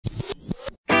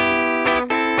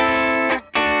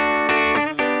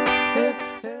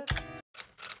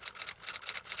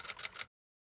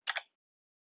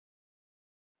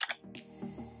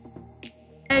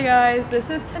Hey guys, this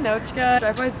is Tenochca,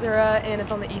 drive by Zura, and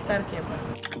it's on the east side of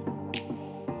campus.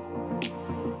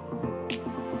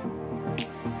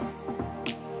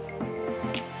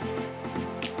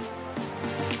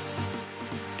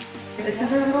 This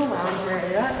is our little lounge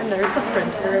area, and there's the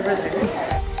printer over there.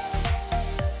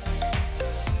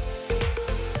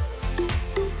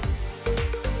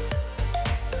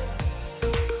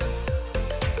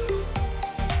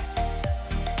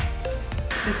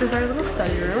 This is our little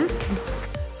study room.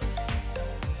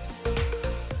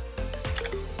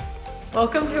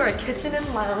 Welcome to our kitchen and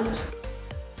lounge.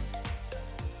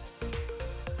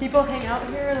 People hang out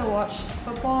here to watch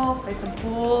football, play some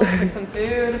pool, cook some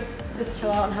food, just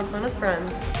chill out and have fun with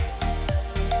friends.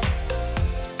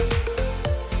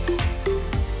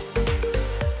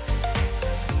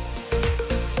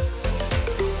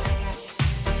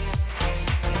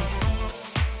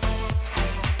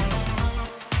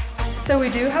 So we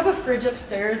do have a fridge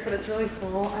upstairs, but it's really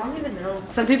small. I don't even know.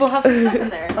 Some people have some stuff in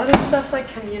there. A lot of stuff's like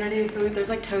community, so there's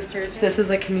like toasters. This is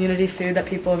like community food that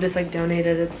people have just like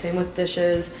donated. It's same with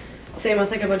dishes. Same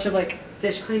with like a bunch of like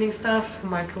dish cleaning stuff,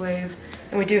 microwave.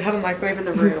 And we do have a microwave in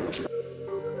the room, which is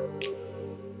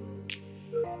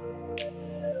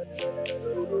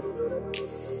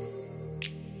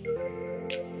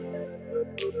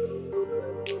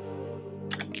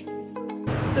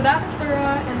so that's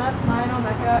Zura, and that's mine on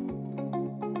Mecca.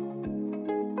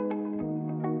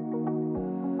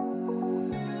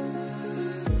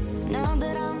 Now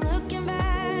that I'm looking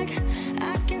back,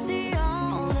 I can see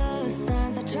all the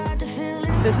signs I tried to fill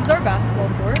in. This is our basketball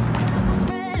court. I was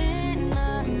spreading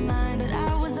my mind, but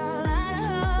I was all out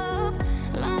of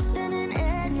hope. Lost in an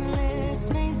endless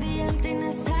maze, the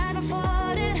emptiness had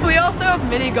afforded. We also have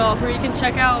mini golf where you can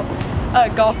check out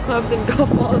golf clubs and golf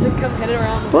balls and come hit it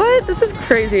around. What? This is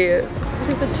crazy. There's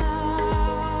a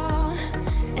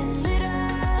And lit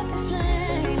up a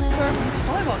flame.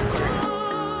 volleyball court.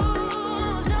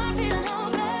 I was done feeling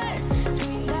hopeless,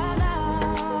 screamed out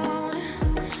loud,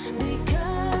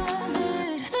 because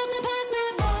it felt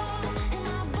impossible in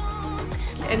my bones.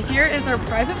 And here is our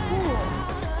private pool.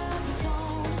 Out of the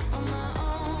zone on my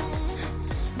own,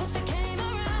 but you came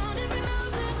around and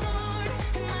removed the thorn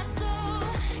in my soul.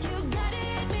 You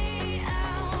guided me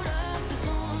out of the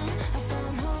storm. I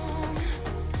found home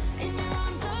in your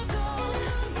arms of gold.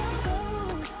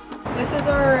 This is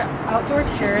our outdoor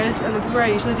terrace, and this is where I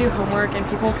usually do homework, and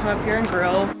people come up here and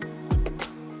grill.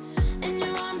 In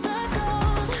your arms of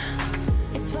gold.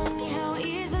 It's funny how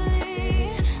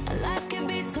easily a life can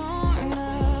be torn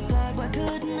apart. Why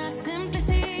couldn't I simply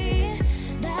see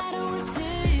that I was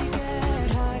sick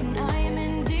at heart and I am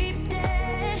in deep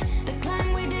debt? The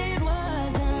climb we did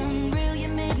was unreal. You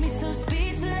made me so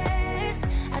speechless.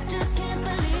 I just can't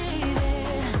believe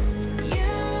it.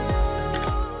 You.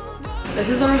 This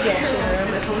is our washing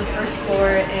room. It's on the first floor,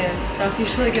 and stuff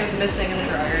usually goes missing in the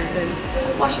dryers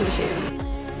and washing machines.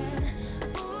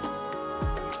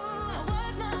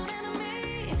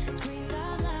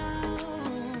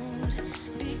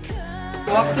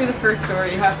 Walk through the first door,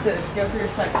 you have to go through your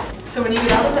second. So when you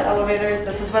get out of the elevators,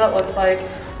 this is what it looks like.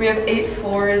 We have 8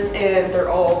 floors, and they're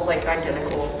all like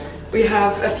identical. We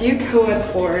have a few co-ed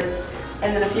floors,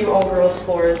 and then a few all-girls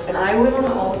floors, and I live on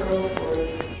the all-girls floors.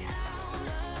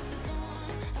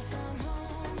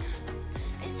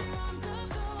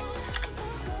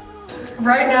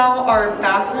 Right now, our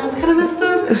bathroom's kind of messed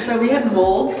up, and so we had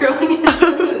mold growing in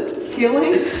the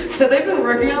ceiling. So they've been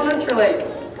working on this for like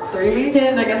 3 weeks,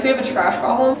 and I guess we have a trash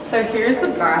problem. So here's the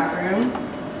bathroom.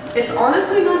 It's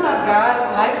honestly not that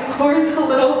bad. My floor's a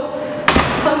little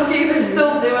funky. They're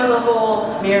still doing the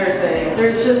whole mirror thing.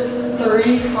 There's just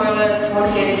 3 toilets, 1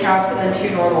 handicapped, and then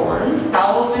 2 normal ones.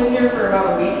 Towel's been here for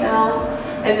about a week now.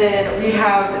 And then we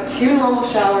have 2 normal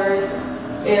showers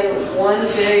and 1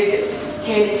 big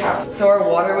handicapped. So our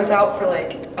water was out for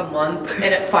like a month,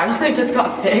 and it finally just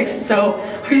got fixed, so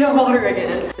we have water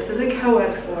again. This is a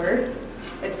co-ed floor.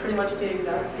 It's pretty much the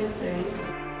exact same thing.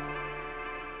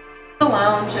 The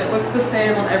lounge, it looks the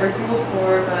same on every single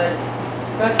floor, but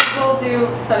most people do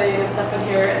studying and stuff in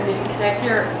here, and you can connect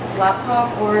your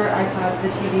laptop or iPad to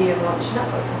the TV and watch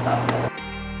Netflix and stuff.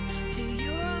 Do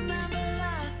you remember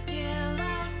last year?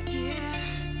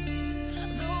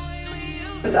 The way we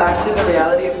used. This is actually the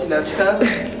reality of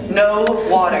Tenochca. No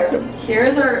water.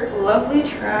 Here's our lovely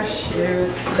trash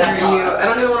chute. That's For you. hot. I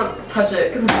don't even want to touch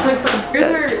it because it's like gross.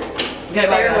 Here's our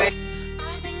stairway. I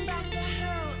think back to who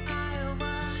I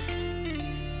was.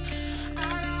 I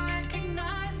don't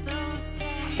recognize those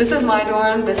days. This is my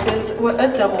dorm. This is what a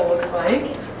double looks like.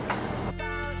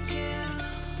 About you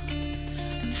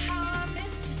and how I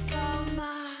miss you so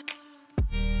much.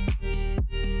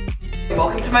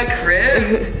 Welcome to to my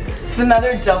crib. It's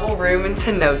another double room in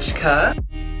Tenochca.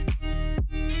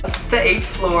 This is the 8th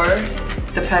floor,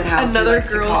 the penthouse. Another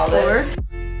girls' floor.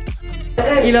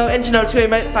 You know, in Tenochca, you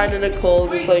might find a Nicole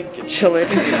just like chilling.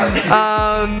 You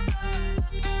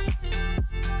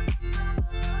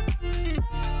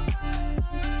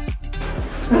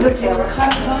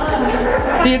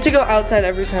have to go outside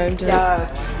every time. Yeah,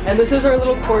 and this is our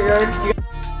little courtyard. You